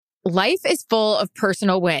Life is full of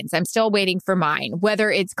personal wins. I'm still waiting for mine.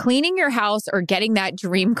 Whether it's cleaning your house or getting that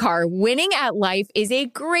dream car, winning at life is a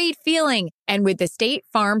great feeling. And with the State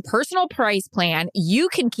Farm Personal Price Plan, you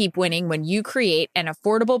can keep winning when you create an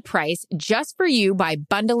affordable price just for you by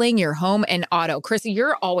bundling your home and auto. Krissy,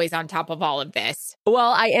 you're always on top of all of this.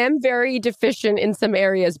 Well, I am very deficient in some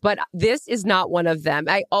areas, but this is not one of them.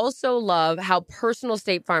 I also love how personal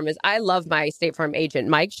State Farm is. I love my State Farm agent,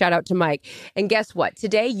 Mike. Shout out to Mike. And guess what?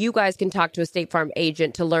 Today, you guys can talk to a State Farm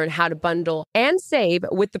agent to learn how to bundle and save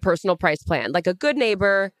with the Personal Price Plan. Like a good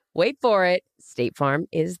neighbor, wait for it, State Farm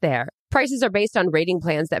is there. Prices are based on rating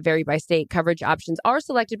plans that vary by state. Coverage options are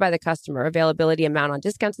selected by the customer. Availability, amount on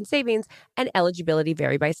discounts and savings, and eligibility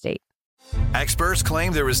vary by state. Experts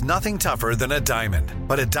claim there is nothing tougher than a diamond.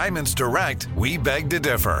 But at Diamonds Direct, we beg to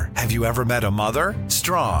differ. Have you ever met a mother?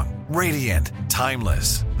 Strong, radiant,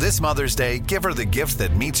 timeless. This Mother's Day, give her the gift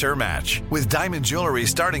that meets her match. With diamond jewelry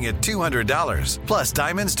starting at $200. Plus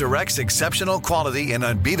Diamonds Direct's exceptional quality and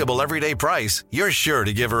unbeatable everyday price, you're sure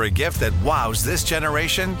to give her a gift that wows this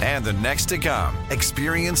generation and the next to come.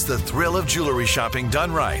 Experience the thrill of jewelry shopping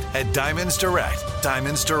done right at Diamonds Direct.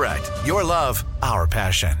 Diamonds Direct. Your love, our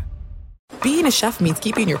passion. Being a chef means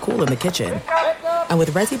keeping your cool in the kitchen. And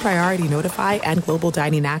with Resi Priority Notify and Global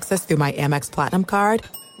Dining Access through my Amex Platinum card,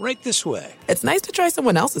 right this way. It's nice to try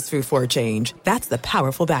someone else's food for a change. That's the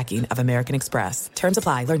powerful backing of American Express. Terms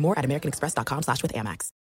apply. Learn more at americanexpress.com/withAmex.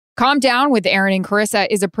 Calm Down with Aaron and Carissa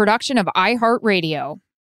is a production of iHeartRadio.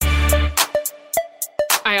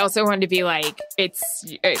 I also wanted to be like, it's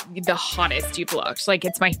the hottest you've looked. Like,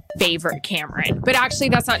 it's my favorite Cameron. But actually,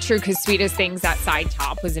 that's not true because Sweetest Things, that side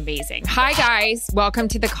top was amazing. Hi, guys. Welcome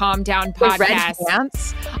to the Calm Down podcast. The red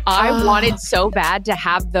pants. I wanted so bad to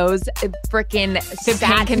have those freaking the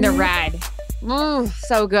pink and the red.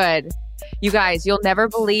 So good. You guys, you'll never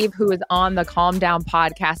believe who is on the Calm Down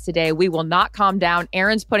podcast today. We will not calm down.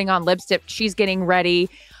 Erin's putting on lipstick. She's getting ready.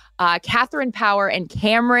 Katherine Power and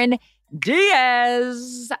Cameron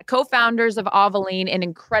Diaz, co-founders of Aveline, an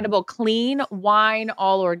incredible clean wine,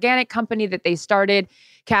 all organic company that they started.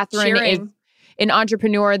 Katherine is an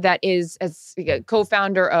entrepreneur that is a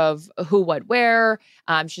co-founder of Who, What, Where.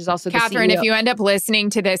 She's also the Katherine, CEO. if you end up listening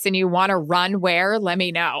to this and you want to run where, let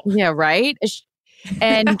me know. Yeah, right?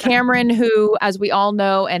 And Cameron, who, as we all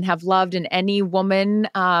know and have loved, and any woman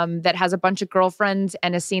that has a bunch of girlfriends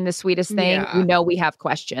and has seen The Sweetest Thing, you know we have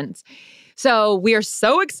questions. So we are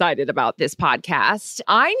so excited about this podcast.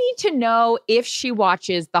 I need to know if she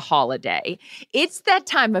watches The Holiday. It's that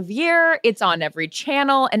time of year. It's on every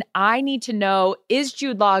channel. And I need to know, is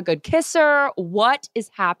Jude Law a good kisser? What is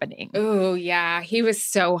happening? Oh, yeah. He was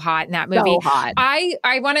so hot in that movie. So hot. I'm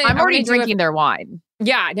already drinking their wine.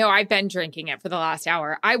 Yeah, no, I've been drinking it for the last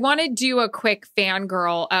hour. I want to do a quick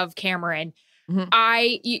fangirl of Cameron.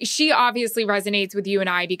 She obviously resonates with you and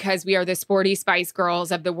I because we are the sporty Spice Girls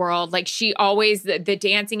of the world. Like, she always, the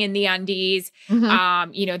dancing in the undies,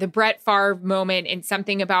 the Brett Favre moment in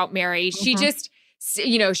Something About Mary. She just,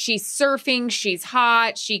 she's surfing, she's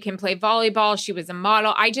hot, she can play volleyball, she was a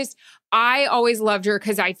model. I always loved her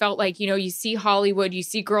because I felt like, you see Hollywood, you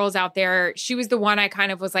see girls out there. She was the one I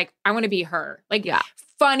kind of was like, I want to be her. Like,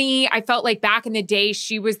 funny. I felt like back in the day,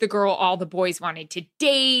 she was the girl all the boys wanted to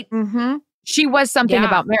date. She was something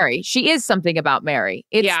about Mary. She is something about Mary.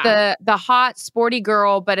 It's the hot, sporty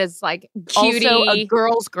girl, but is like cutie, also a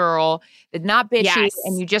girl's girl, not bitchy,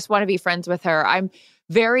 and you just want to be friends with her. I'm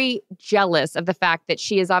very jealous of the fact that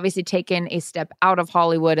she has obviously taken a step out of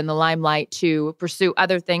Hollywood and the limelight to pursue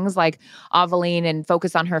other things like Aveline and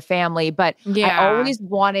focus on her family. But I always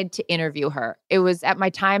wanted to interview her. It was at my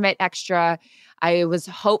time at Extra. I was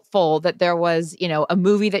hopeful that there was, a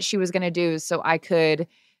movie that she was going to do so I could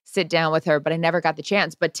sit down with her, but I never got the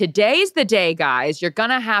chance. But today's the day, guys. You're going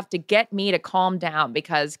to have to get me to calm down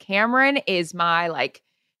because Cameron is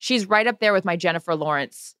she's right up there with my Jennifer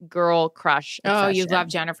Lawrence girl crush obsession. Oh, you love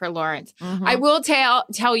Jennifer Lawrence. I will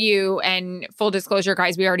tell you, and full disclosure,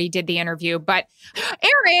 guys, we already did the interview, but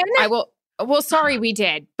Aaron, well, sorry, we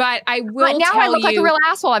did, but I will tell you. Now I look like a real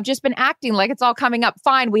asshole. I've just been acting like it's all coming up.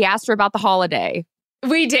 Fine. We asked her about the holiday.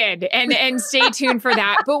 We did. And stay tuned for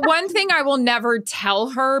that. But one thing I will never tell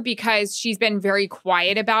her because she's been very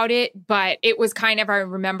quiet about it, but it was kind of, I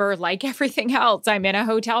remember like everything else, I'm in a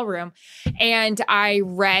hotel room and I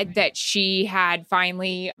read that she had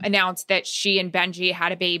finally announced that she and Benji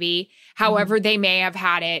had a baby. However, they may have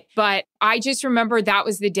had it. But I just remember that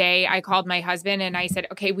was the day I called my husband and I said,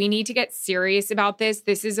 okay, we need to get serious about this.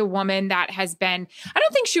 This is a woman that has been, I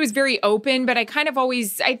don't think she was very open, but I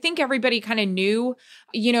think everybody kind of knew,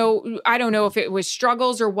 I don't know if it was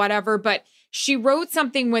struggles or whatever, but she wrote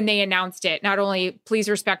something when they announced it, not only please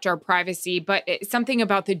respect our privacy, but something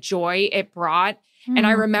about the joy it brought. And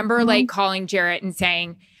I remember like calling Jarrett and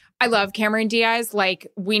saying, I love Cameron Diaz. Like,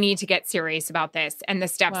 we need to get serious about this and the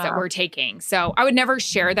steps that we're taking. So I would never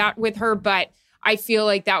share that with her, but I feel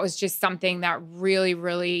like that was just something that really,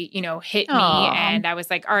 really, hit me. And I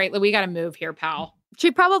was like, all right, we got to move here, pal.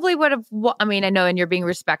 She probably would have, I mean, I know, and you're being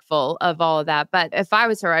respectful of all of that, but if I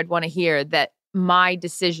was her, I'd want to hear that my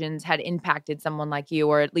decisions had impacted someone like you,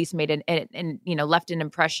 or at least made left an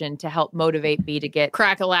impression to help motivate me to get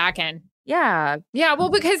crack-a-lackin'. Yeah. Yeah.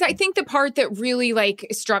 Well, because I think the part that really like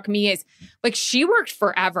struck me is like she worked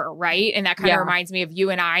forever, right? And that kind of reminds me of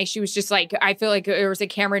you and I. She was just like, I feel like there was a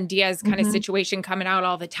Cameron Diaz kind of situation coming out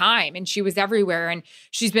all the time, and she was everywhere. And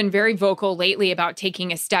she's been very vocal lately about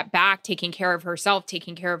taking a step back, taking care of herself,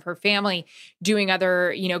 taking care of her family, doing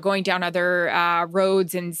other, going down other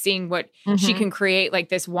roads and seeing what she can create, like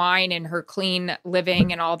this wine and her clean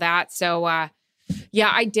living and all that. So,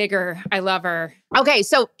 yeah, I dig her. I love her. Okay,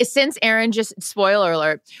 so since Aaron, just spoiler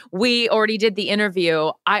alert, we already did the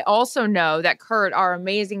interview. I also know that Kurt, our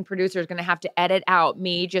amazing producer, is going to have to edit out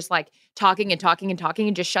me just like talking and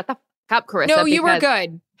just shut the fuck up, Carissa. No, you were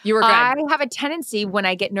good. You were good. I have a tendency when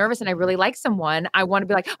I get nervous and I really like someone, I want to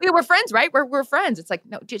be like, oh, yeah, we're friends, right? We're friends. It's like,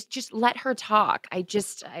 no, just let her talk. I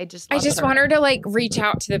just want her to like reach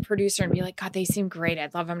out to the producer and be like, God, they seem great.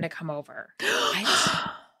 I'd love them to come over.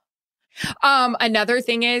 Another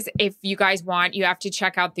thing is, if you guys want, you have to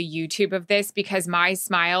check out the YouTube of this, because my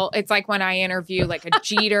smile, it's like when I interview like a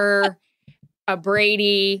Jeter, a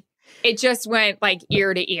Brady, it just went like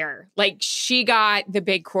ear to ear. Like she got the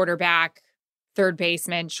big quarterback, third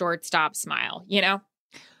baseman, shortstop smile,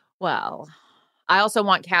 Well, I also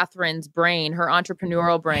want Katherine's brain, her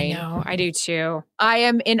entrepreneurial brain. I know, I do too. I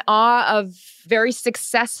am in awe of very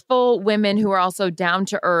successful women who are also down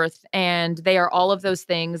to earth, and they are all of those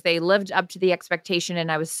things. They lived up to the expectation,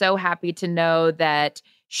 and I was so happy to know that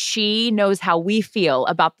she knows how we feel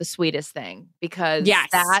about The Sweetest Thing, because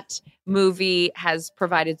that movie has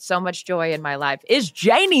provided so much joy in my life. Is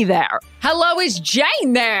Janie there? Hello, is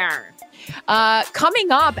Jane there?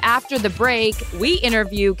 Coming up after the break, we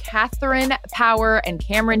interview Katherine Power and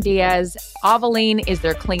Cameron Diaz. Aveline is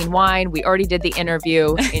their clean wine. We already did the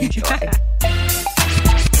interview. Enjoy.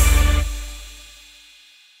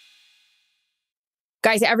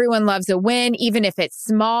 Guys, everyone loves a win, even if it's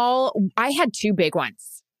small. I had 2 big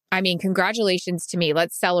ones. I mean, congratulations to me.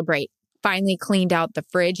 Let's celebrate. Finally cleaned out the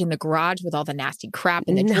fridge and the garage with all the nasty crap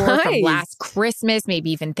in the drawer from last Christmas,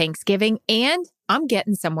 maybe even Thanksgiving. And I'm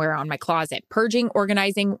getting somewhere on my closet. Purging,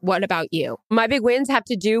 organizing. What about you? My big wins have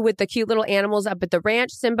to do with the cute little animals up at the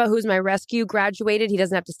ranch. Simba, who's my rescue, graduated. He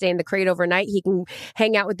doesn't have to stay in the crate overnight. He can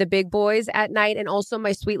hang out with the big boys at night. And also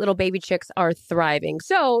my sweet little baby chicks are thriving.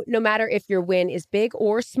 So no matter if your win is big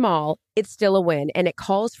or small, it's still a win, and it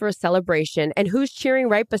calls for a celebration. And who's cheering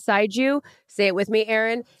right beside you? Say it with me,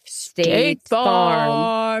 Aaron. State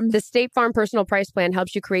Farm. The State Farm Personal Price Plan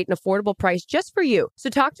helps you create an affordable price just for you. So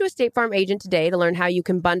talk to a State Farm agent today to learn how you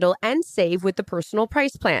can bundle and save with the Personal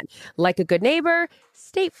Price Plan. Like a good neighbor,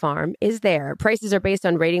 State Farm is there. Prices are based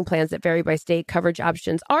on rating plans that vary by state. Coverage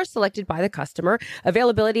options are selected by the customer.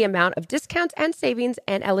 Availability, amount of discounts and savings,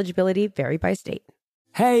 and eligibility vary by state.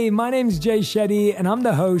 Hey, my name's Jay Shetty, and I'm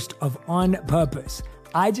the host of On Purpose.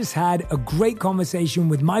 I just had a great conversation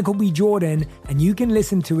with Michael B. Jordan, and you can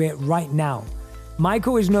listen to it right now.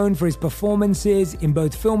 Michael is known for his performances in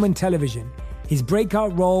both film and television. His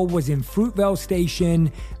breakout role was in Fruitvale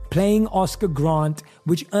Station, playing Oscar Grant,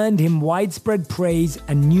 which earned him widespread praise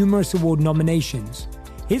and numerous award nominations.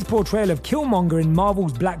 His portrayal of Killmonger in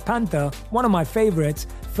Marvel's Black Panther, one of my favorites,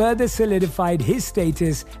 further solidified his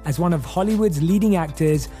status as one of Hollywood's leading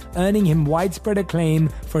actors, earning him widespread acclaim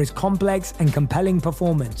for his complex and compelling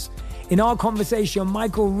performance. In our conversation,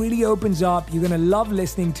 Michael really opens up. You're going to love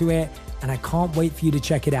listening to it, and I can't wait for you to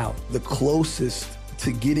check it out. The closest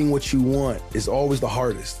to getting what you want is always the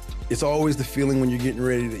hardest. It's always the feeling when you're getting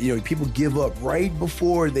ready to, people give up right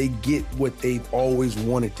before they get what they've always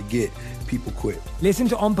wanted to get. People quit. Listen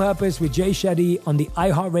to On Purpose with Jay Shetty on the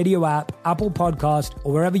iHeartRadio app, Apple Podcast,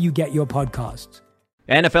 or wherever you get your podcasts.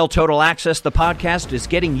 NFL Total Access, the podcast, is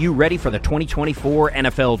getting you ready for the 2024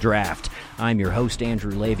 NFL Draft. I'm your host,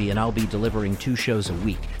 Andrew Levy, and I'll be delivering 2 shows a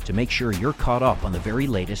week to make sure you're caught up on the very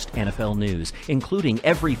latest NFL news, including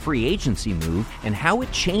every free agency move and how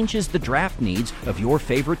it changes the draft needs of your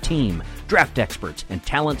favorite team. Draft experts and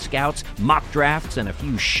talent scouts, mock drafts, and a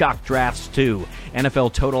few shock drafts, too.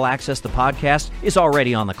 NFL Total Access, the podcast, is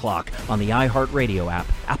already on the clock on the iHeartRadio app,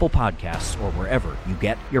 Apple Podcasts, or wherever you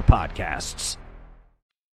get your podcasts.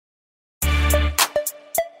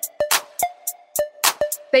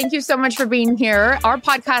 Thank you so much for being here. Our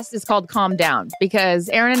podcast is called Calm Down because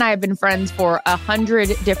Aaron and I have been friends for 100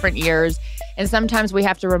 different years. And sometimes we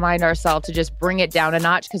have to remind ourselves to just bring it down a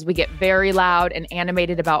notch because we get very loud and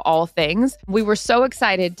animated about all things. We were so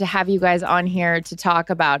excited to have you guys on here to talk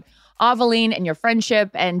about Aveline and your friendship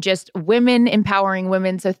and just women empowering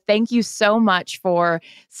women. So thank you so much for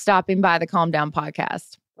stopping by the Calm Down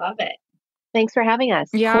podcast. Love it. Thanks for having us.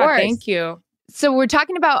 Yeah, thank you. So we're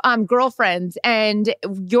talking about girlfriends and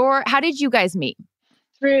how did you guys meet?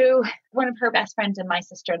 Through one of her best friends and my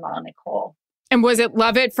sister-in-law, Nicole. And was it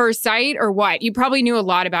love at first sight or what? You probably knew a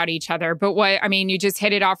lot about each other, but you just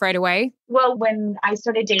hit it off right away? Well, when I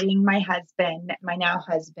started dating my husband, my now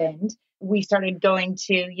husband, we started going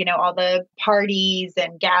to, all the parties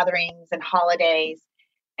and gatherings and holidays.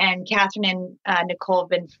 And Katherine and Nicole have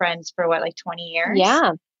been friends for 20 years?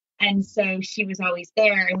 Yeah. And so she was always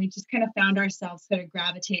there. And we just kind of found ourselves sort of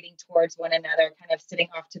gravitating towards one another, kind of sitting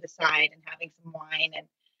off to the side and having some wine and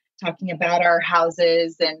talking about our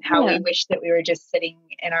houses and how we wish that we were just sitting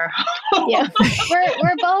in our home. Yeah,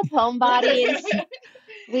 we're both homebodies.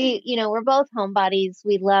 We're both homebodies.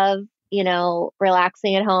 We love,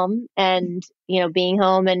 relaxing at home and, being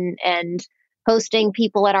home and hosting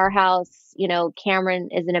people at our house. Cameron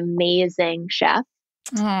is an amazing chef.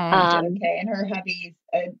 Okay. And her hubby's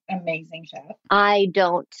an amazing chef. I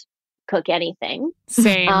don't cook anything.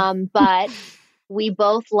 Same. But we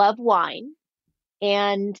both love wine.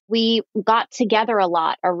 And we got together a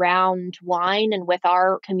lot around wine and with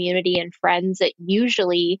our community and friends. It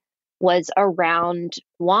usually was around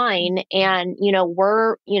wine. And,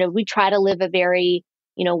 we try to live a very,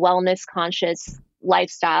 wellness conscious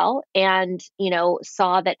lifestyle and,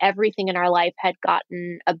 saw that everything in our life had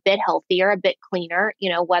gotten a bit healthier, a bit cleaner,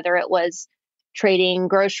 whether it was trading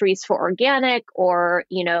groceries for organic or,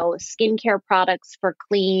 skincare products for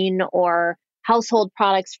clean or household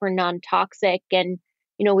products for non-toxic. And,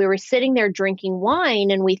 we were sitting there drinking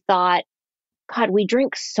wine and we thought, God, we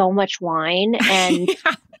drink so much wine. And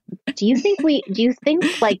do you think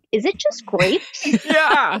is it just grapes?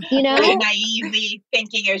 Yeah. Naively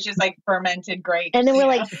thinking it was just fermented grapes. And then we're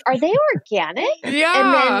like, are they organic? Yeah.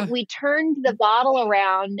 And then we turned the bottle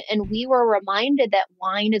around and we were reminded that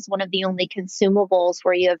wine is one of the only consumables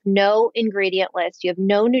where you have no ingredient list, you have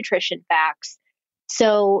no nutrition facts.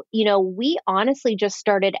 So, we honestly just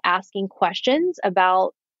started asking questions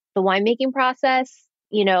about the winemaking process,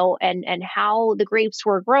 and how the grapes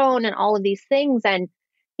were grown and all of these things. And,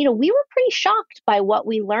 we were pretty shocked by what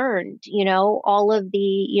we learned, all of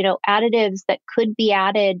the, additives that could be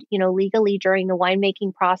added, legally during the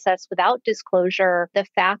winemaking process without disclosure. The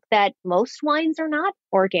fact that most wines are not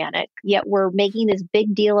organic, yet we're making this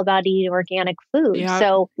big deal about eating organic food. Yeah.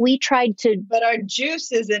 So we tried to. But our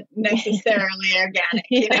juice isn't necessarily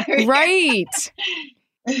organic. Right.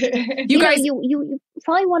 You guys, you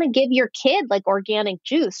probably want to give your kid organic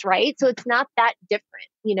juice, right? So it's not that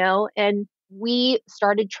different, and we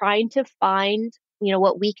started trying to find,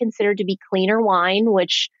 what we consider to be cleaner wine,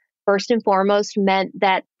 which first and foremost meant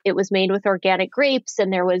that it was made with organic grapes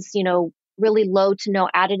and there was, really low to no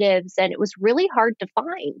additives, and it was really hard to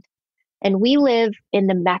find. And we live in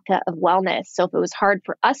the mecca of wellness. So if it was hard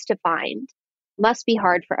for us to find, it must be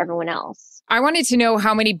hard for everyone else. I wanted to know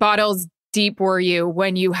how many bottles deep were you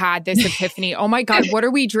when you had this epiphany? Oh my God, what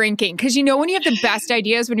are we drinking? Because when you have the best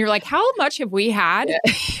ideas, when you're like, how much have we had?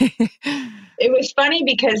 It was funny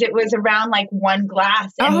because it was around one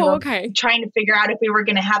glass. And we were trying to figure out if we were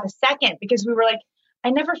going to have a second because we were like,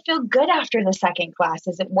 I never feel good after the second glass.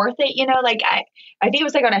 Is it worth it? I think it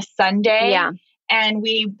was on a Sunday. Yeah. And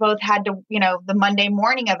we both had to, the Monday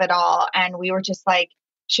morning of it all. And we were just like,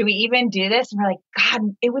 should we even do this? And we're like,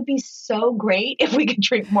 God, it would be so great if we could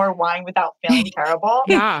drink more wine without feeling terrible.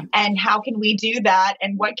 Yeah. And how can we do that?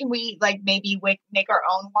 And what can we maybe make our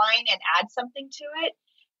own wine and add something to it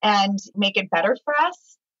and make it better for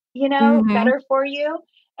us, better for you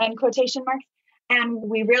and quotation marks. And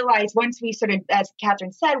we realized once we sort of, as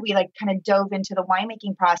Katherine said, we kind of dove into the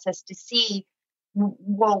winemaking process to see,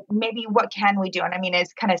 well, maybe what can we do? And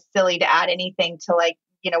it's kind of silly to add anything to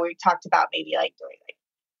we talked about maybe doing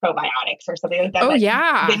probiotics or something like that. Oh,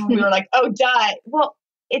 yeah. Then we were like, oh, duh. Well,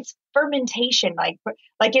 it's fermentation.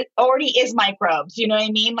 It already is microbes. You know what I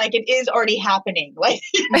mean? It is already happening.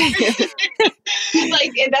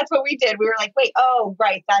 And that's what we did. We were like, wait, oh,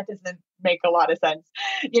 right. That doesn't make a lot of sense.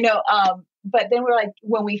 But then we're like,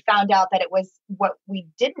 when we found out that it was what we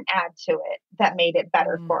didn't add to it that made it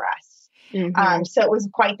better for us. Mm-hmm. So it was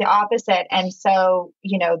quite the opposite. And so,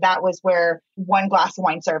 that was where one glass of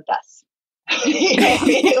wine served us.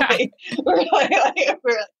 We're like,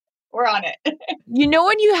 we're on it.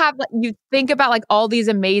 When you have, you think about like all these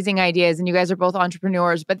amazing ideas and you guys are both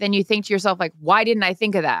entrepreneurs, but then you think to yourself, like, why didn't I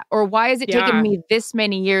think of that? Or why has it taken me this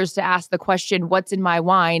many years to ask the question, what's in my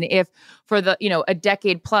wine? If for the, a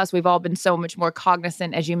decade plus, we've all been so much more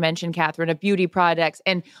cognizant, as you mentioned, Katherine, of beauty products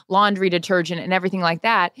and laundry detergent and everything like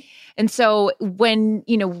that. And so when,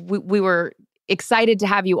 we were excited to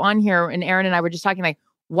have you on here and Aaron and I were just talking like,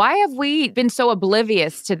 why have we been so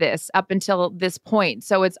oblivious to this up until this point?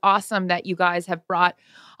 So it's awesome that you guys have brought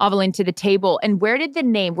Ovalene to the table. And where did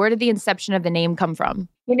the inception of the name come from?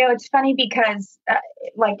 It's funny because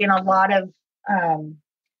like in a lot of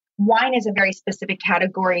wine is a very specific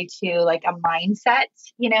category to like a mindset.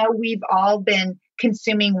 We've all been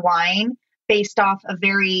consuming wine based off a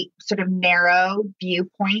very sort of narrow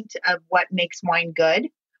viewpoint of what makes wine good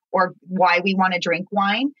or why we want to drink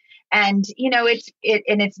wine. And,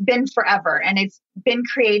 it's been forever, and it's been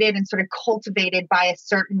created and sort of cultivated by a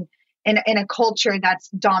certain, in a culture that's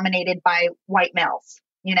dominated by white males,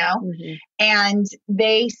 and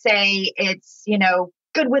they say it's,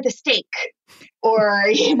 good with a steak or,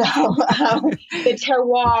 the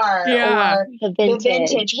terroir or the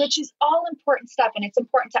vintage, which is all important stuff. And it's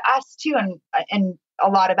important to us too, in a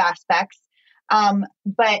lot of aspects.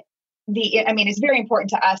 But it's very important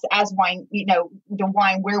to us as wine, the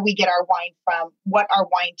wine, where we get our wine from, what our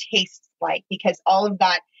wine tastes like, because all of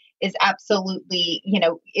that is absolutely,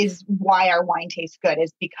 is why our wine tastes good,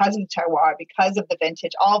 is because of the terroir, because of the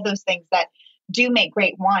vintage, all of those things that do make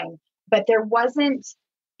great wine. But there wasn't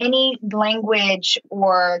any language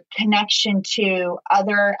or connection to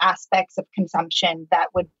other aspects of consumption that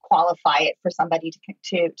would qualify it for somebody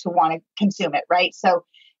to want to consume it, right? So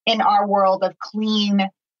in our world of clean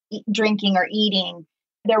drinking or eating,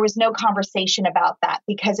 there was no conversation about that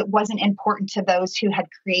because it wasn't important to those who had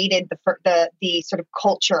created the sort of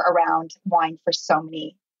culture around wine for so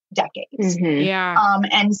many decades. Mm-hmm. Yeah.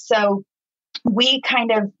 And so we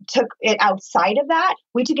kind of took it outside of that.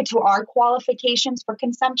 We took it to our qualifications for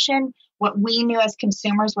consumption. What we knew as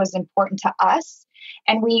consumers was important to us.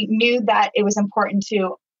 And we knew that it was important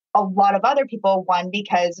to a lot of other people, one,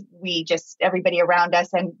 because everybody around us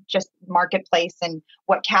and just marketplace and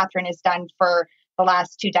what Katherine has done for the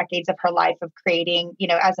last 2 decades of her life of creating,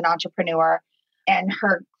 as an entrepreneur, and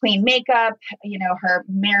her clean makeup, her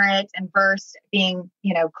merit and verse being,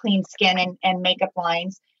 clean skin and makeup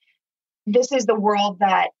lines. This is the world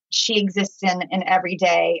that she exists in every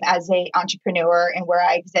day as a entrepreneur, and where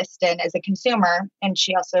I exist in as a consumer. And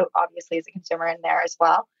she also obviously is a consumer in there as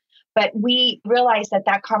well. But we realized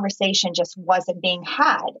that conversation just wasn't being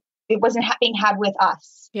had. It wasn't being had with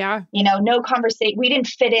us. Yeah. No conversation. We didn't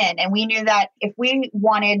fit in. And we knew that if we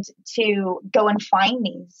wanted to go and find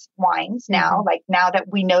these wines now, like now that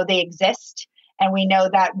we know they exist and we know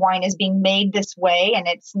that wine is being made this way, and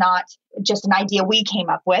it's not just an idea we came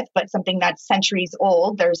up with, but something that's centuries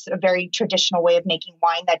old. There's a very traditional way of making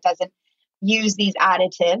wine that doesn't use these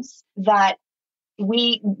additives.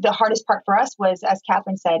 The hardest part for us was, as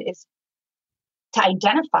Katherine said, is to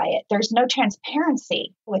identify it. There's no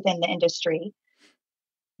transparency within the industry.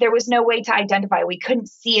 There was no way to identify. We couldn't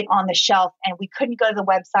see it on the shelf, and we couldn't go to the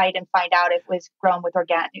website and find out if it was grown with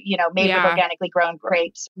made with organically grown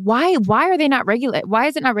grapes. Why are they not regulated? Why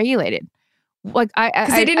is it not regulated? Like because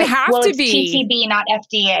they didn't have to be. It's TTB, not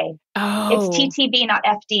FDA. Oh, it's TTB, not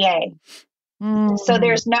FDA. So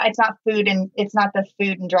it's not food, and it's not the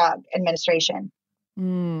Food and Drug Administration.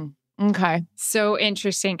 Okay. So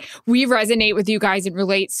interesting. We resonate with you guys and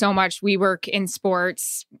relate so much. We work in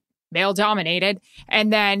sports, male dominated.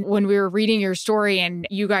 And then when we were reading your story and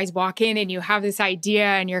you guys walk in and you have this idea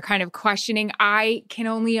and you're kind of questioning, I can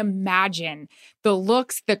only imagine the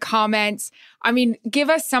looks, the comments. I mean, give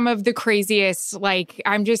us some of the craziest,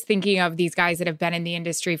 I'm just thinking of these guys that have been in the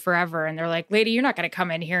industry forever. And they're like, lady, you're not going to come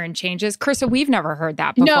in here and change this. Carissa, we've never heard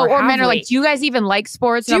that before. No, or men are like, do you guys even like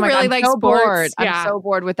sports? Do you really like sports? Bored. Yeah. I'm so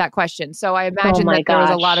bored with that question. So I imagine that there was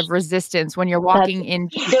a lot of resistance when you're walking in.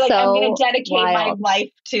 You're like, I'm going to dedicate my life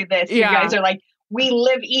to this. Yeah. You guys are like, we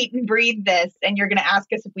live, eat, and breathe this, and you're going to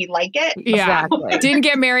ask us if we like it? Yeah. Exactly. Didn't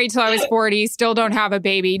get married till I was 40, still don't have a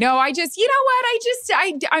baby. No, I just,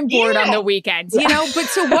 I'm bored on the weekends, But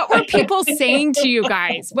so what were people saying to you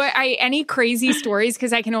guys? Any crazy stories?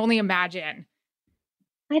 Because I can only imagine.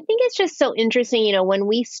 I think it's just so interesting, when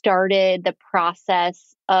we started the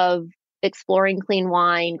process of exploring clean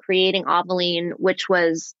wine, creating Ovalene, which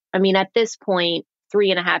was, at this point,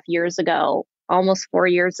 3.5 years ago, almost 4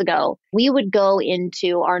 years ago, we would go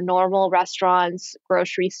into our normal restaurants,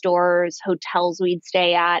 grocery stores, hotels we'd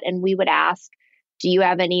stay at, and we would ask do you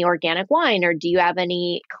have any organic wine, or do you have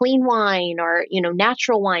any clean wine, or,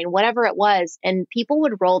 natural wine, whatever it was. And people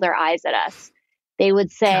would roll their eyes at us. They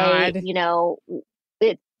would say,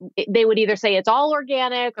 they would either say it's all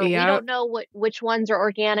organic, or we don't know which ones are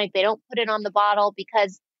organic. They don't put it on the bottle,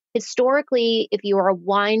 because historically, if you are a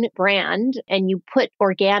wine brand and you put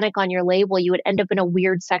organic on your label, you would end up in a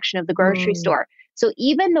weird section of the grocery store. So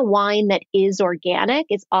even the wine that is organic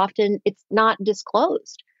it's not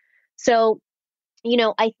disclosed. So,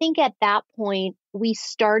 I think at that point, we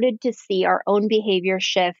started to see our own behavior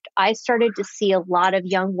shift. I started to see a lot of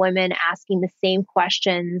young women asking the same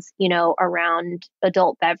questions, around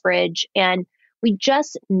adult beverage. And we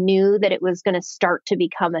just knew that it was going to start to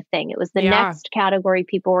become a thing. It was the next category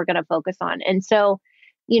people were going to focus on. And so,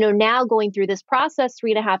 now going through this process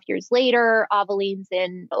 3.5 years later, Aveline's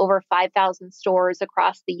in over 5,000 stores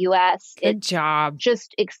across the U.S. Good job.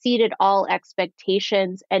 Just exceeded all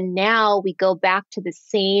expectations. And now we go back to the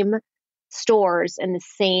same stores and the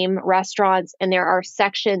same restaurants, and there are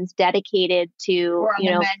sections dedicated to, the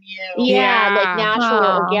menu. Like natural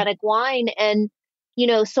or organic wine. And,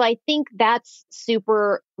 so I think that's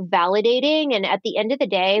super validating. And at the end of the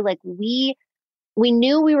day, like we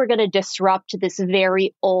knew we were going to disrupt this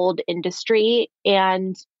very old industry,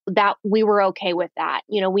 and that we were okay with that.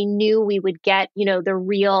 We knew we would get, the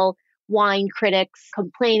real wine critics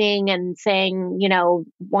complaining and saying,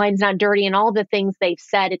 wine's not dirty and all the things they've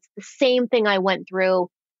said. It's the same thing I went through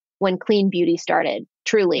when clean beauty started,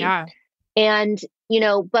 truly. Yeah. And,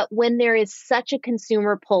 but when there is such a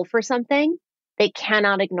consumer pull for something, they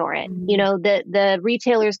cannot ignore it. The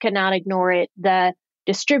retailers cannot ignore it. The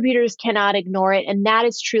distributors cannot ignore it. And that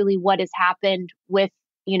is truly what has happened with,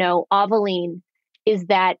 Aveline, is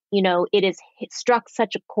that, it struck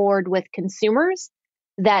such a chord with consumers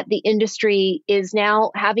that the industry is now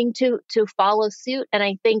having to follow suit. And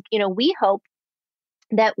I think, we hope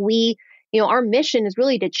that our mission is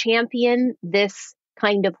really to champion this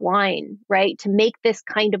kind of wine, right? To make this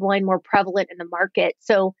kind of wine more prevalent in the market.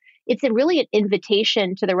 So it's really an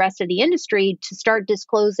invitation to the rest of the industry to start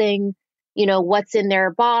disclosing what's in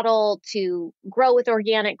their bottle, to grow with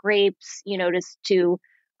organic grapes, to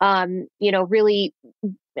really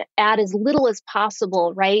add as little as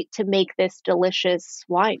possible, right, to make this delicious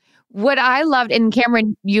wine. What I loved, and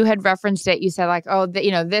Cameron, you had referenced it. You said like, oh,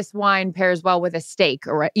 this wine pairs well with a steak,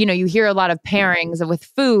 or, you hear a lot of pairings with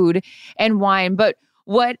food and wine, but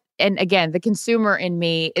and again, the consumer in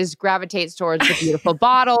me gravitates towards the beautiful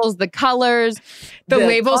bottles, the colors, the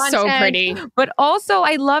label's content, so pretty. But also,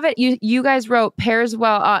 I love it. You guys wrote pairs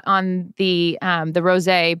well on the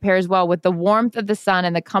rosé, pairs well with the warmth of the sun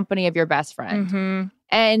and the company of your best friend. Mm-hmm.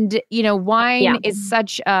 And wine is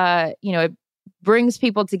such it brings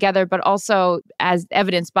people together, but also, as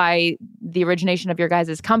evidenced by the origination of your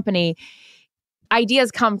guys' company,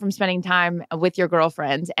 ideas come from spending time with your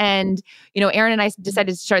girlfriends. And, Erin and I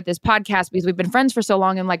decided to start this podcast because we've been friends for so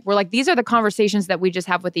long. And we're like, these are the conversations that we just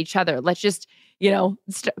have with each other. Let's just,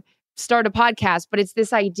 start a podcast. But it's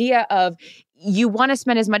this idea of you want to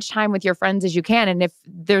spend as much time with your friends as you can. And if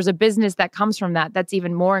there's a business that comes from that, that's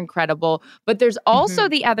even more incredible. But there's also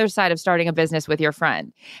the other side of starting a business with your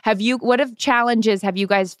friend. What challenges have you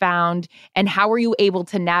guys found, and how were you able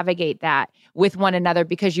to navigate that with one another?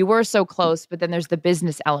 Because you were so close, but then there's the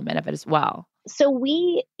business element of it as well. So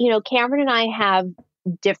we, Cameron and I have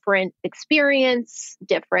different experience,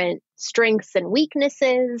 different strengths and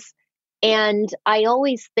weaknesses. And I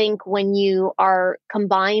always think when you are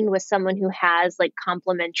combined with someone who has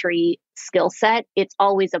complementary skill set, it's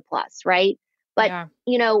always a plus, right? But,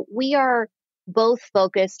 we are both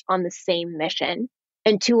focused on the same mission.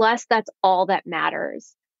 And to us, that's all that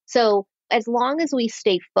matters. So as long as we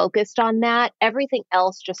stay focused on that, everything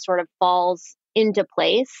else just sort of falls into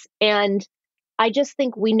place. And I just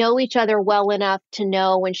think we know each other well enough to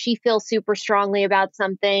know when she feels super strongly about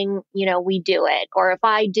something, we do it. Or if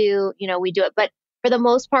I do, we do it. But for the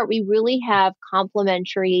most part, we really have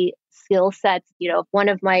complementary skill sets. If one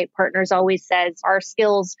of my partners always says our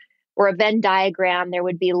skills were a Venn diagram, there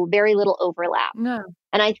would be very little overlap. No.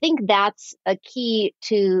 And I think that's a key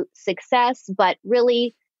to success. But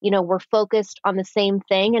really, we're focused on the same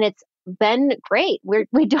thing. And it's been great. We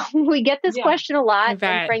get this question a lot.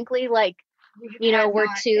 And frankly, we're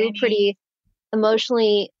two pretty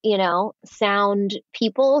emotionally, sound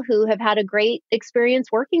people who have had a great experience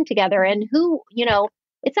working together, and who,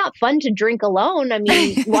 it's not fun to drink alone. I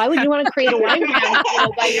mean, why would you want to create a wine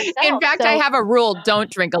brand, by yourself? In fact, I have a rule: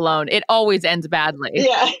 don't drink alone. It always ends badly.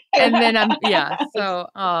 Yeah. And then So,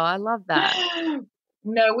 I love that.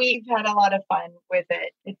 No, we've had a lot of fun with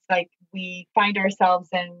it. It's we find ourselves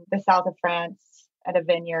in the south of France at a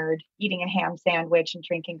vineyard, eating a ham sandwich and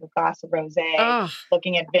drinking a glass of rosé,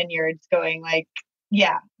 looking at vineyards, going like,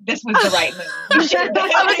 yeah, this was the right move. I was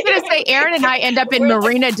going to say, Aaron and I end up in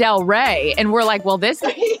Marina Del Rey, and we're like, well, this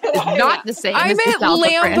is not the same. I'm at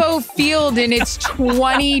Lambeau Field, and it's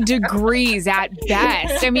 20 degrees at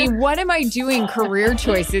best. I mean, what am I doing? Career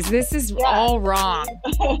choices. This is all wrong.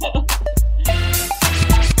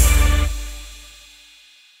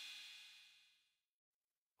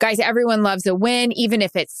 Guys, everyone loves a win, even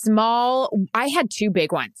if it's small. I had 2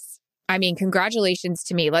 big ones. I mean, congratulations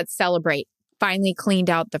to me. Let's celebrate. Finally cleaned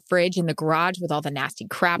out the fridge in the garage with all the nasty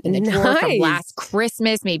crap in the drawer from last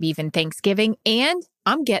Christmas, maybe even Thanksgiving. And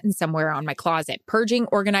I'm getting somewhere on my closet. Purging,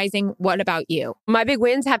 organizing. What about you? My big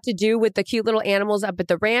wins have to do with the cute little animals up at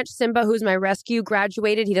the ranch. Simba, who's my rescue,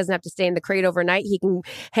 graduated. He doesn't have to stay in the crate overnight. He can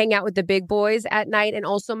hang out with the big boys at night. And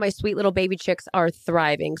also my sweet little baby chicks are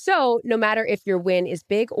thriving. So no matter if your win is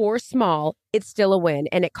big or small, it's still a win.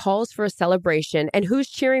 And it calls for a celebration. And who's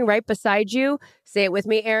cheering right beside you? Say it with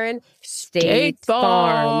me, Aaron. State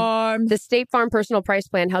Farm. The State Farm Personal Price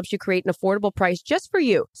Plan helps you create an affordable price just for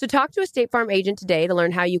you. So talk to a State Farm agent today to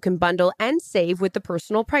learn how you can bundle and save with the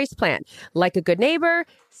Personal Price Plan. Like a good neighbor,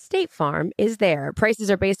 State Farm is there.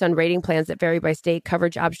 Prices are based on rating plans that vary by state.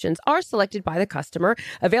 Coverage options are selected by the customer.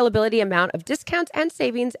 Availability, amount of discounts and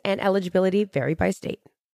savings, and eligibility vary by state.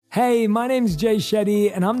 Hey, my name's Jay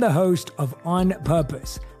Shetty, and I'm the host of On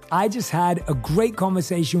Purpose. I just had a great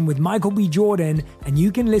conversation with Michael B. Jordan, and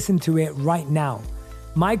you can listen to it right now.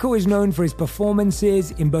 Michael is known for his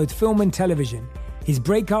performances in both film and television. His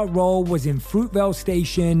breakout role was in Fruitvale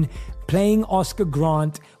Station, playing Oscar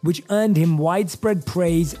Grant, which earned him widespread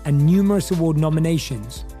praise and numerous award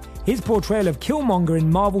nominations. His portrayal of Killmonger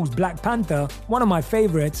in Marvel's Black Panther, one of my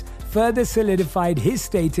favorites, further solidified his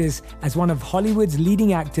status as one of Hollywood's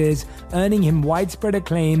leading actors, earning him widespread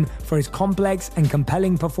acclaim for his complex and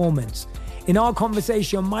compelling performance. In our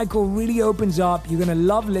conversation, Michael really opens up. You're going to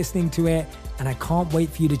love listening to it, and I can't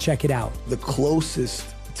wait for you to check it out. The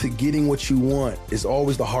closest to getting what you want is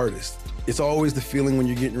always the hardest. It's always the feeling when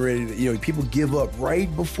you're getting ready to, people give up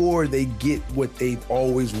right before they get what they've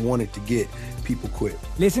always wanted to get. People quit.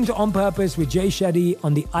 Listen to On Purpose with Jay Shetty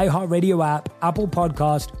on the iHeartRadio app, Apple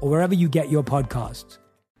Podcast, or wherever you get your podcasts.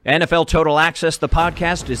 NFL Total Access, the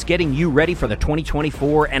podcast, is getting you ready for the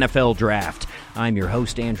 2024 NFL Draft. I'm your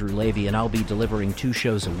host, Andrew Levy, and I'll be delivering 2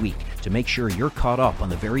 shows a week to make sure you're caught up on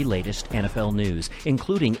the very latest NFL news,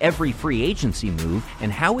 including every free agency move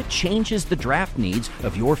and how it changes the draft needs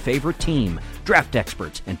of your favorite team. Draft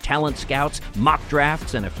experts and talent scouts, mock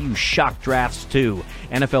drafts, and a few shock drafts, too.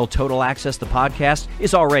 NFL Total Access, the podcast,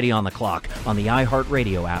 is already on the clock on the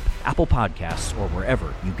iHeartRadio app, Apple Podcasts, or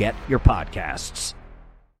wherever you get your podcasts.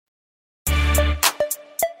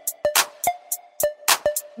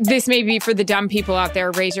 This may be for the dumb people out there.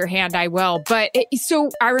 Raise your hand, I will. But so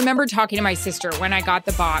I remember talking to my sister when I got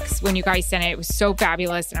the box, when you guys sent it. It was so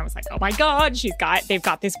fabulous. And I was like, oh my God, they've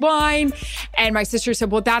got this wine. And my sister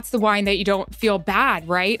said, well, that's the wine that you don't feel bad,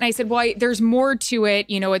 right? And I said, well, there's more to it.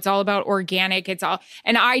 It's all about organic.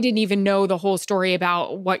 And I didn't even know the whole story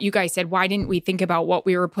about what you guys said. Why didn't we think about what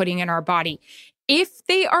we were putting in our body? If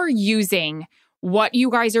they are using what you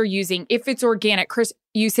guys are using, if it's organic, Chris,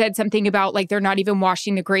 you said something about like they're not even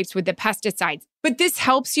washing the grapes with the pesticides, but this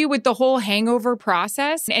helps you with the whole hangover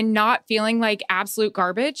process and not feeling like absolute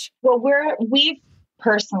garbage. Well, we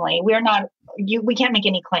can't make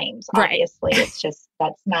any claims, obviously. Right. It's just,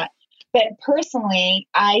 that's not, but personally,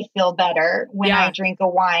 I feel better when I drink a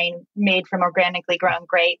wine made from organically grown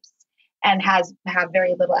grapes and have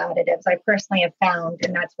very little additives. I personally have found,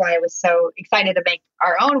 and that's why I was so excited to make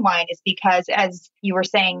our own wine, is because, as you were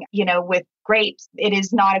saying, with grapes, it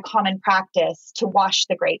is not a common practice to wash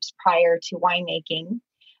the grapes prior to winemaking.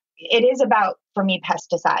 It is about, for me,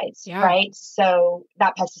 pesticides, right? So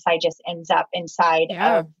that pesticide just ends up inside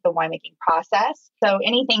of the winemaking process. So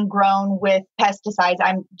anything grown with pesticides,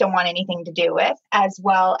 I don't want anything to do with, as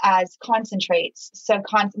well as concentrates. So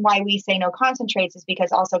why we say no concentrates is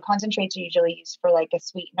because also concentrates are usually used for like a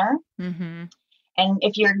sweetener. Mm-hmm. And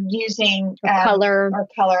if you're using color,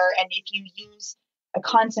 and if you use a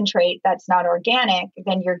concentrate that's not organic,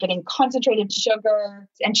 then you're getting concentrated sugar.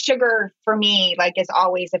 And sugar for me, like, is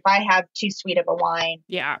always, if I have too sweet of a wine,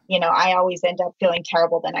 I always end up feeling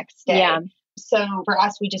terrible the next day. Yeah. So for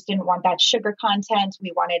us, we just didn't want that sugar content.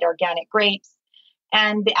 We wanted organic grapes.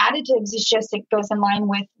 And the additives is just, it goes in line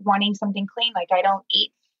with wanting something clean. Like, I don't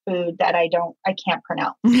eat food that I can't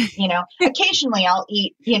pronounce, Occasionally I'll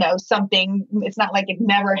eat, something. It's not like it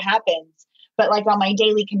never happens, but like on my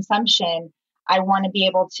daily consumption, I want to be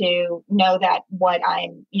able to know that what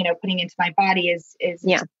I'm, putting into my body is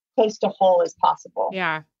close to whole as possible.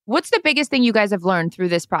 Yeah. What's the biggest thing you guys have learned through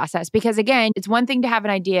this process? Because again, it's one thing to have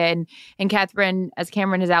an idea, and Katherine, as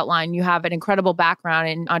Cameron has outlined, you have an incredible background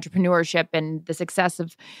in entrepreneurship and the success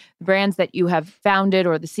of brands that you have founded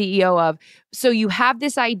or the CEO of. So you have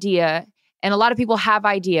this idea, and a lot of people have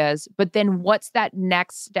ideas, but then what's that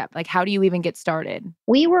next step? Like, how do you even get started?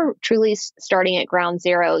 We were truly starting at ground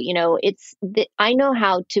zero. I know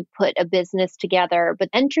how to put a business together, but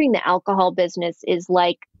entering the alcohol business is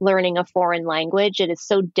like learning a foreign language. It is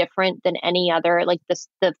so different than any other, like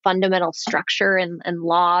the fundamental structure and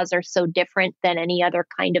laws are so different than any other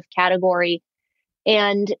kind of category.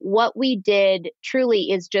 And what we did truly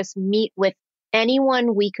is just meet with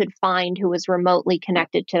anyone we could find who was remotely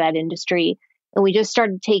connected to that industry. And we just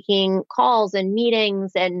started taking calls and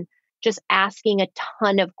meetings and just asking a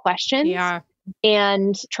ton of questions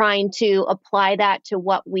and trying to apply that to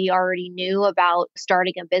what we already knew about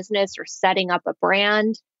starting a business or setting up a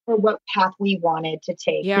brand. Or what path we wanted to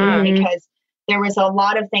take, because there was a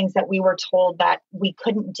lot of things that we were told that we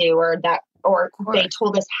couldn't do or they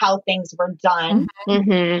told us how things were done.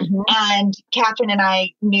 And Katherine and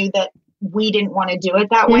I knew that we didn't want to do it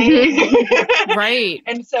that way. Right.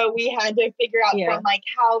 And so we had to figure out from like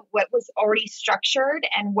what was already structured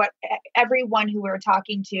and what everyone who we were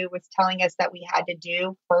talking to was telling us that we had to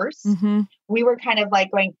do first. We were kind of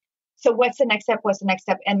like going, so what's the next step? What's the next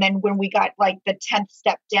step? And then when we got like the 10th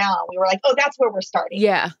step down, we were like, oh, that's where we're starting.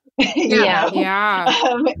 Yeah.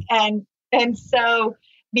 And so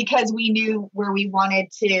because we knew where we wanted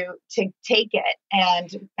to take it and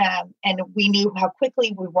we knew how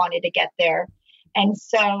quickly we wanted to get there. And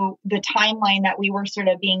so the timeline that we were sort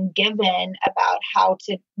of being given about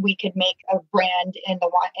we could make a brand in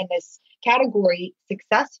this category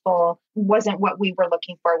successful wasn't what we were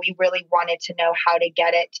looking for. We really wanted to know how to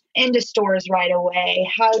get it into stores right away,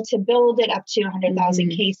 how to build it up to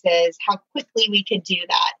 100,000 cases, how quickly we could do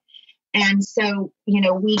that. And so,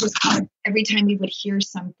 we just kind of, every time we would hear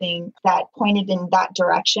something that pointed in that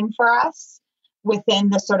direction for us within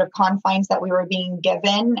the sort of confines that we were being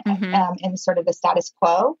given in sort of the status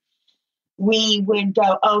quo, we would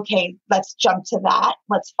go, okay, let's jump to that.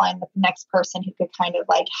 Let's find the next person who could kind of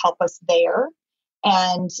like help us there.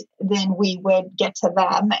 And then we would get to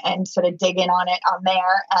them and sort of dig in on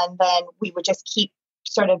there. And then we would just keep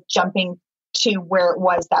sort of jumping to where it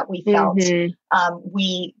was that we felt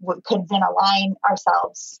we could then align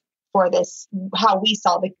ourselves for this, how we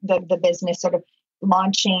saw the business sort of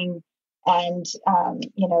launching and,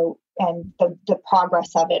 and the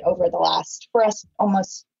progress of it over the last, for us,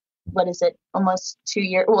 almost 2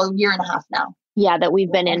 years, year and a half now. Yeah, that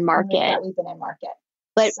we've been in market.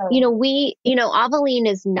 But, so, Aveline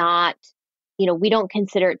is not, we don't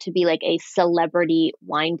consider it to be like a celebrity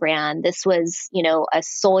wine brand. This was, a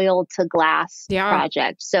soil to glass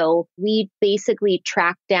project. So we basically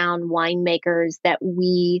tracked down winemakers that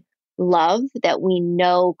we love, that we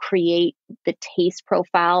know create the taste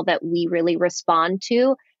profile that we really respond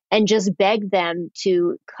to, and just beg them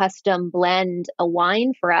to custom blend a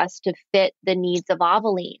wine for us to fit the needs of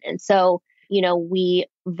Aveline. And so, we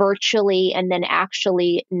virtually and then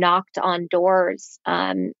actually knocked on doors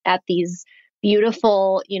at these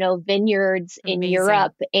beautiful, vineyards in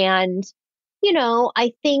Europe. And,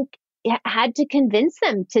 I think had to convince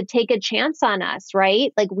them to take a chance on us,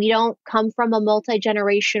 right? Like, we don't come from a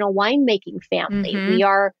multi-generational winemaking family. We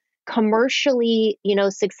are commercially,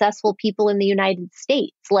 successful people in the United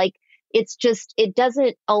States. Like, it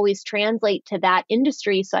doesn't always translate to that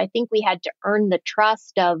industry. So I think we had to earn the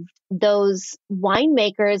trust of those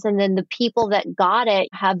winemakers. And then the people that got it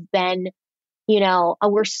have been,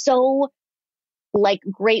 we're so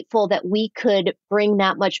grateful that we could bring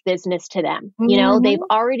that much business to them. They've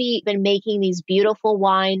already been making these beautiful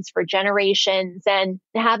wines for generations and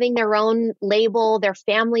having their own label, their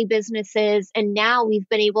family businesses. And now we've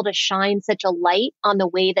been able to shine such a light on the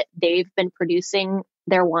way that they've been producing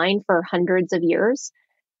their wine for hundreds of years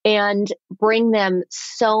and bring them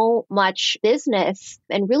so much business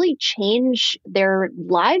and really change their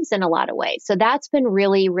lives in a lot of ways. So that's been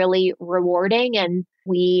really, really rewarding. And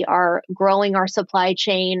we are growing our supply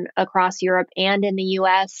chain across Europe and in the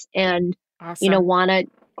US and, want to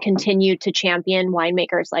continue to champion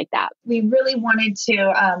winemakers like that. We really wanted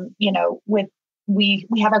to, we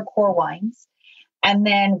have our core wines. And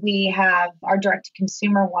then we have our direct to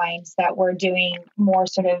consumer wines that we're doing more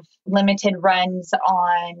sort of limited runs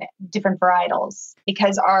on different varietals,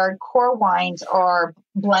 because our core wines are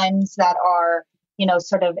blends that are,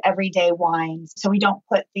 sort of everyday wines. So we don't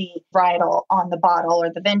put the varietal on the bottle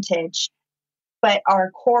or the vintage, but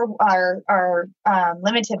our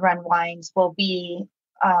limited run wines will be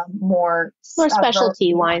more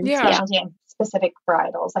specialty wines. Specialty and specific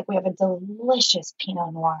varietals. Like we have a delicious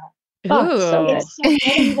Pinot Noir. Oh, so good.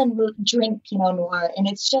 I don't even drink Pinot Noir, and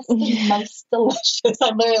it's just the most delicious.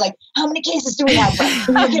 I'm literally like, how many cases do we have?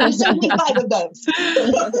 Okay, send me 5 of those.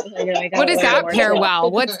 What does that pair well?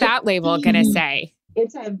 What's that label going to say?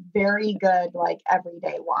 It's a very good, like,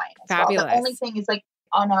 everyday wine. Fabulous. Well. The only thing is, like,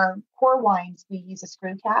 on our core wines, we use a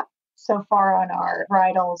screw cap. So far on our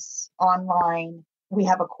varietals online, we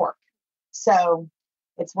have a cork. So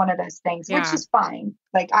it's one of those things, which is fine.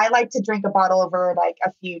 Like, I like to drink a bottle over like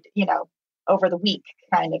a few, over the week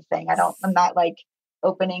kind of thing. I'm not like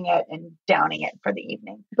opening it and downing it for the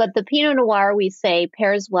evening. But the Pinot Noir, we say,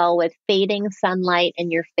 pairs well with fading sunlight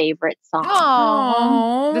and your favorite song.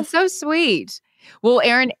 Oh, that's so sweet. Well,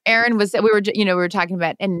 Erin was, we were talking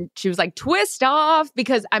about, and she was like, twist off,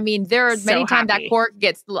 because I mean, there are many times that cork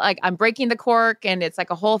gets like, I'm breaking the cork and it's like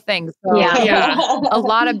a whole thing. So a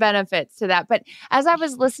lot of benefits to that. But as I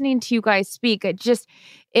was listening to you guys speak,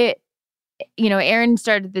 Erin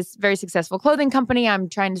started this very successful clothing company. I'm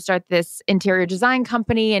trying to start this interior design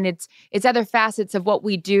company, and it's other facets of what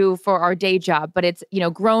we do for our day job, but it's,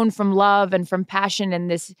 grown from love and from passion and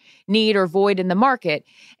this need or void in the market.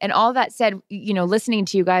 And all that said, listening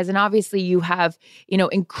to you guys, and obviously you have,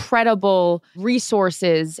 incredible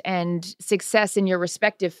resources and success in your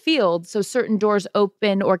respective fields. So certain doors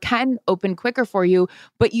open or can open quicker for you,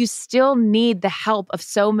 but you still need the help of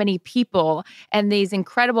so many people and these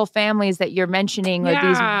incredible families that you're mentioning, or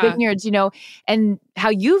these vineyards, and how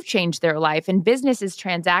you've changed their life. And business is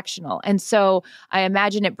transactional. And so I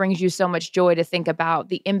imagine it brings you so much joy to think about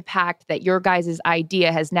the impact that your guys'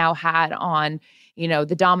 idea has now had on,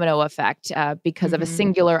 the domino effect, because of a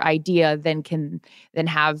singular idea can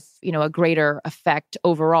have, a greater effect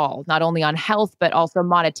overall, not only on health, but also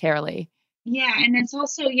monetarily. Yeah. And it's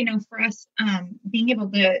also, for us, being able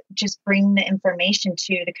to just bring the information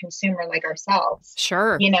to the consumer like ourselves.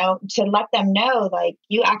 Sure. To let them know, like,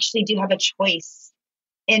 you actually do have a choice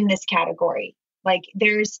in this category. Like,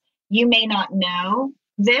 you may not know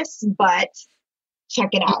this, but check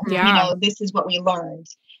it out. Yeah. This is what we learned.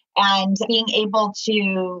 And being able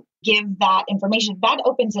to give that information, that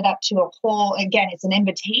opens it up to a whole, again, it's an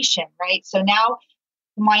invitation, right? So now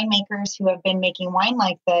winemakers who have been making wine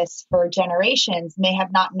like this for generations may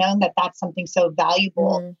have not known that that's something so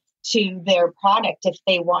valuable to their product. If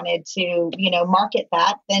they wanted to, market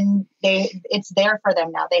that, then it's there for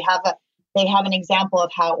them now. They have an example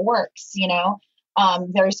of how it works.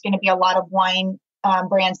 There's going to be a lot of wine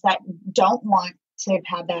brands that don't want to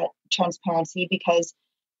have that transparency because,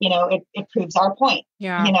 it proves our point.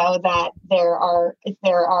 That there are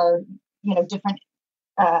different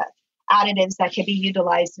additives that could be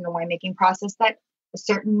utilized in the winemaking process that a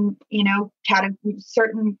certain,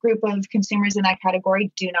 certain group of consumers in that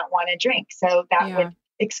category do not want to drink. So that would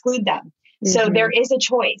exclude them. So there is a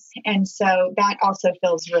choice. And so that also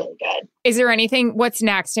feels really good. Is there what's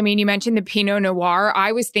next? I mean, you mentioned the Pinot Noir.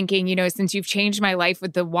 I was thinking, since you've changed my life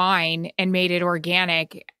with the wine and made it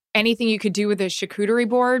organic, anything you could do with a charcuterie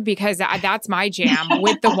board, because that's my jam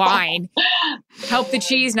with the wine. Help the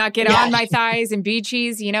cheese not get on my thighs and be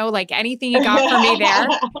cheese, like anything you got for me there.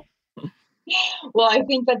 Well, I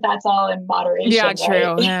think that's all in moderation. Yeah, true.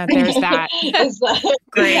 Right? Yeah, there's that.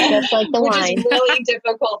 Great. That's like the which wine. Is really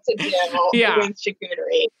difficult to do with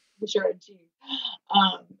charcuterie. Sure, cheese.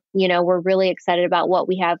 We're really excited about what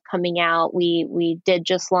we have coming out. We did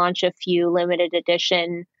just launch a few limited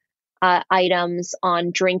edition items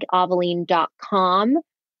on drinkaveline.com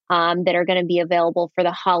that are going to be available for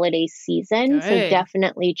the holiday season. Good. So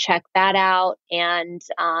definitely check that out. And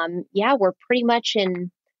we're pretty much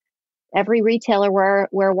in every retailer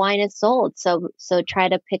where wine is sold. So try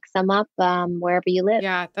to pick some up wherever you live.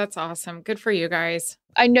 Yeah, that's awesome. Good for you guys.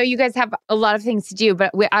 I know you guys have a lot of things to do,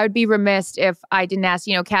 but I would be remiss if I didn't ask,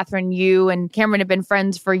 Katherine, you and Cameron have been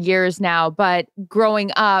friends for years now, but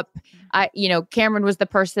growing up, Cameron was the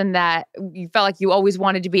person that you felt like you always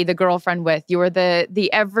wanted to be the girlfriend with. You were the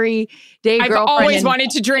everyday girlfriend. I've always wanted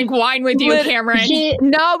to drink wine with you, Cameron. She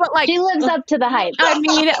lives up to the hype. I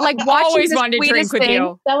mean, like watching always wanted to drink with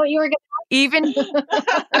you. Is that what you were going to even,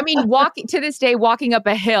 walking up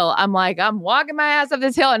a hill, I'm like, I'm walking my ass up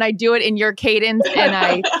this hill, and I do it in your cadence. And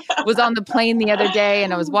I was on the plane the other day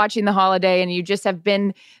and I was watching the holiday, and you just have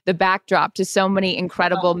been the backdrop to so many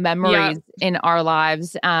incredible memories in our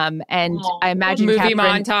lives. And I imagine movie Katherine,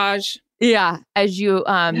 montage. Yeah, as you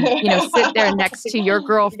sit there next to your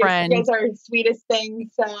girlfriend. You guys are sweetest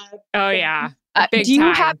things. Oh yeah. Do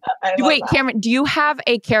you have? Wait, that. Cameron, do you have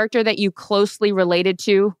a character that you closely related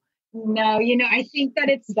to? No, I think that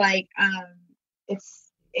it's like,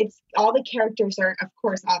 it's all the characters are, of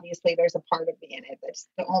course, obviously there's a part of me in it.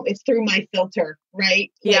 It's through my filter,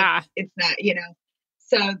 right? Yeah. It's not,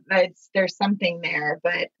 so there's something there,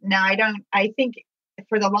 but no, I think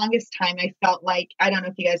for the longest time, I felt like, I don't know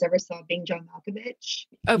if you guys ever saw Being John Malkovich.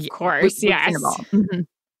 Of course. Yes.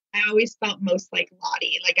 I always felt most like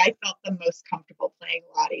Lottie. Like I felt the most comfortable playing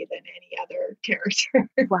Lottie than any other character.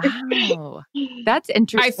 Wow. That's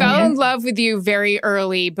interesting. I fell in love with you very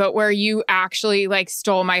early, but where you actually like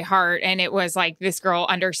stole my heart and it was like, this girl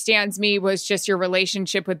understands me, was just your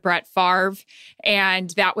relationship with Brett Favre. And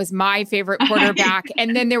that was my favorite quarterback.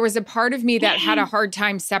 And then there was a part of me that had a hard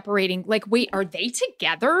time separating, like, wait, are they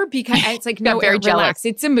together? Because it's like, no, relax.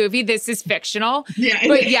 It's a movie. This is fictional. Yeah.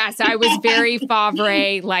 But yes, I was very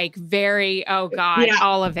Favre, like very, oh God,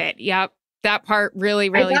 all of it. Yep. That part really.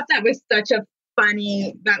 I thought that was such a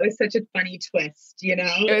funny twist,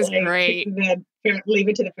 It was great. Leave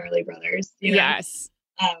It to the Farrelly Brothers. Yes.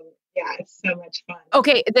 Yeah, it's so much fun.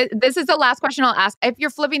 Okay, this is the last question I'll ask. If you're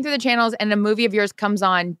flipping through the channels and a movie of yours comes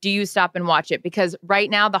on, do you stop and watch it? Because right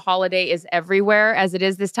now the holiday is everywhere as it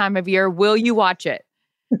is this time of year. Will you watch it?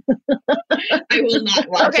 I will not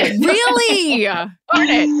watch it. Really? I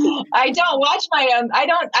don't watch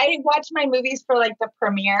I watch my movies for like the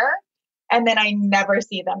premiere. And then I never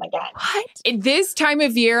see them again. What? This time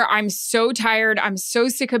of year, I'm so tired. I'm so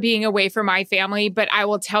sick of being away from my family. But I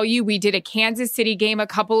will tell you, we did a Kansas City game a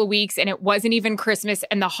couple of weeks and it wasn't even Christmas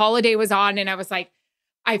and the holiday was on. And I was like,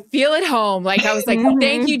 I feel at home. Like, I was like,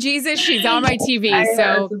 thank you, Jesus. She's on my TV.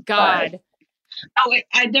 So, God.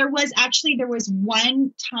 There was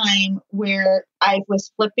one time where I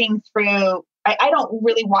was flipping through. I don't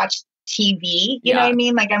really watch TV, you know what I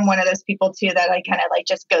mean? Like I'm one of those people too that I kind of like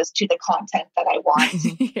just goes to the content that I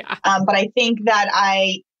want. But I think that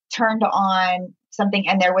I turned on something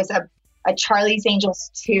and there was a Charlie's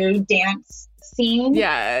Angels 2 dance scene.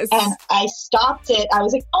 Yes. And I stopped it. I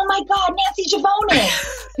was like, oh my God, Nancy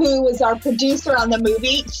Javonin, who was our producer on the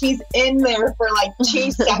movie. She's in there for like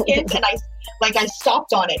 2 seconds. And I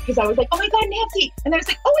stopped on it because I was like, oh my God, Nancy. And I was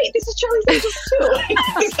like, oh wait, this is Charlie's Angels too. I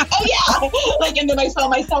was like, oh yeah. Like, and then I saw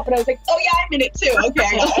myself and I was like, oh yeah, I'm in it too.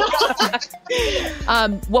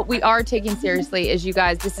 Okay. What we are taking seriously is, you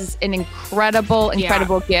guys, this is an incredible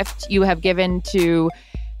gift you have given to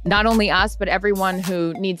not only us, but everyone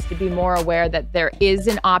who needs to be more aware that there is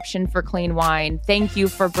an option for clean wine. Thank you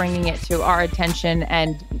for bringing it to our attention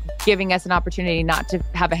and giving us an opportunity not to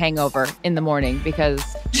have a hangover in the morning, because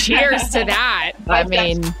cheers to that. I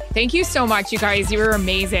mean, thank you so much, you guys. You were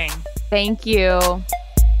amazing. Thank you.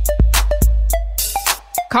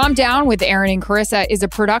 Calm Down with Aaron and Carissa is a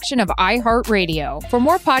production of iHeartRadio. For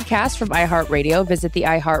more podcasts from iHeartRadio, visit the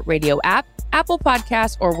iHeartRadio app, Apple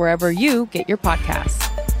Podcasts, or wherever you get your podcasts.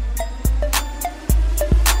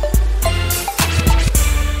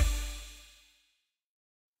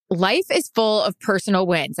 Life is full of personal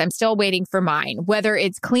wins. I'm still waiting for mine. Whether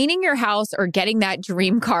it's cleaning your house or getting that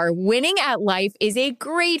dream car, winning at life is a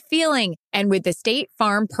great feeling. And with the State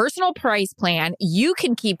Farm Personal Price Plan, you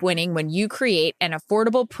can keep winning when you create an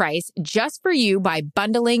affordable price just for you by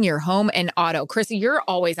bundling your home and auto. Chrissy, you're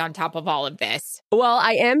always on top of all of this. Well,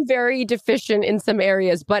 I am very deficient in some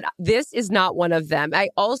areas, but this is not one of them. I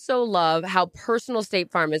also love how personal State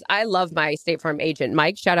Farm is. I love my State Farm agent,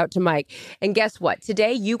 Mike. Shout out to Mike. And guess what?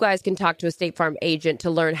 Today, you guys can talk to a State Farm agent to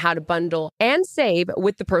learn how to bundle and save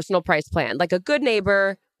with the Personal Price Plan. Like a good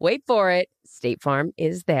neighbor, wait for it, State Farm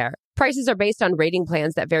is there. Prices are based on rating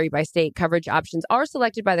plans that vary by state. Coverage options are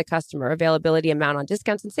selected by the customer. Availability, amount on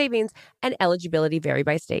discounts and savings, and eligibility vary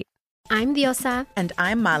by state. I'm Diosa. And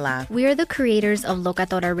I'm Mala. We are the creators of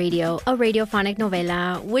Locatora Radio, a radiophonic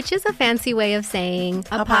novela, which is a fancy way of saying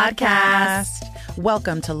a podcast.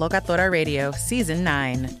 Welcome to Locatora Radio, Season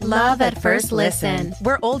 9. Love at first listen.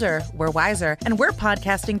 We're older, we're wiser, and we're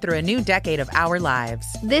podcasting through a new decade of our lives.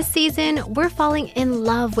 This season, we're falling in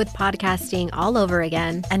love with podcasting all over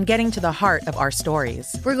again. And getting to the heart of our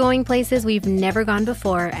stories. We're going places we've never gone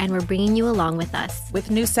before, and we're bringing you along with us.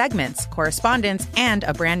 With new segments, correspondence, and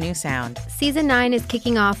a brand new sound. Season 9 is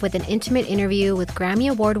kicking off with an intimate interview with Grammy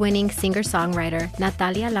Award-winning singer-songwriter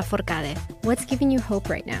Natalia Lafourcade. What's giving you hope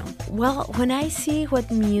right now? Well, when I see what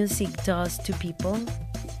music does to people,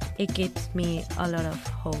 it gives me a lot of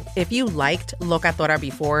hope. If you liked Locatora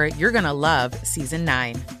before, you're going to love Season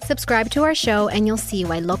 9. Subscribe to our show and you'll see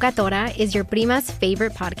why Locatora is your prima's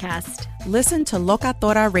favorite podcast. Listen to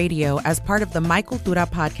Locatora Radio as part of the My Cultura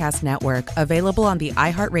Podcast Network, available on the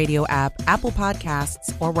iHeartRadio app, Apple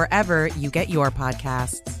Podcasts, or wherever you get your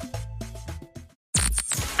podcasts.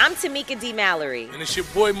 I'm Tamika D. Mallory. And it's your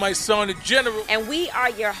boy, my son, the General. And we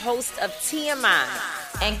are your hosts of TMI.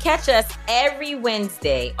 And catch us every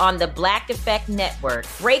Wednesday on the Black Effect Network,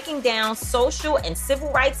 breaking down social and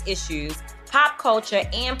civil rights issues, pop culture,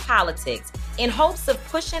 and politics in hopes of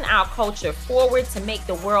pushing our culture forward to make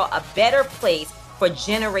the world a better place for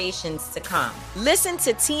generations to come. Listen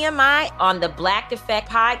to TMI on the Black Effect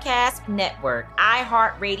Podcast Network,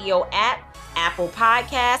 iHeartRadio app, Apple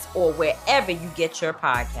Podcasts, or wherever you get your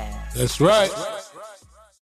podcasts. That's right.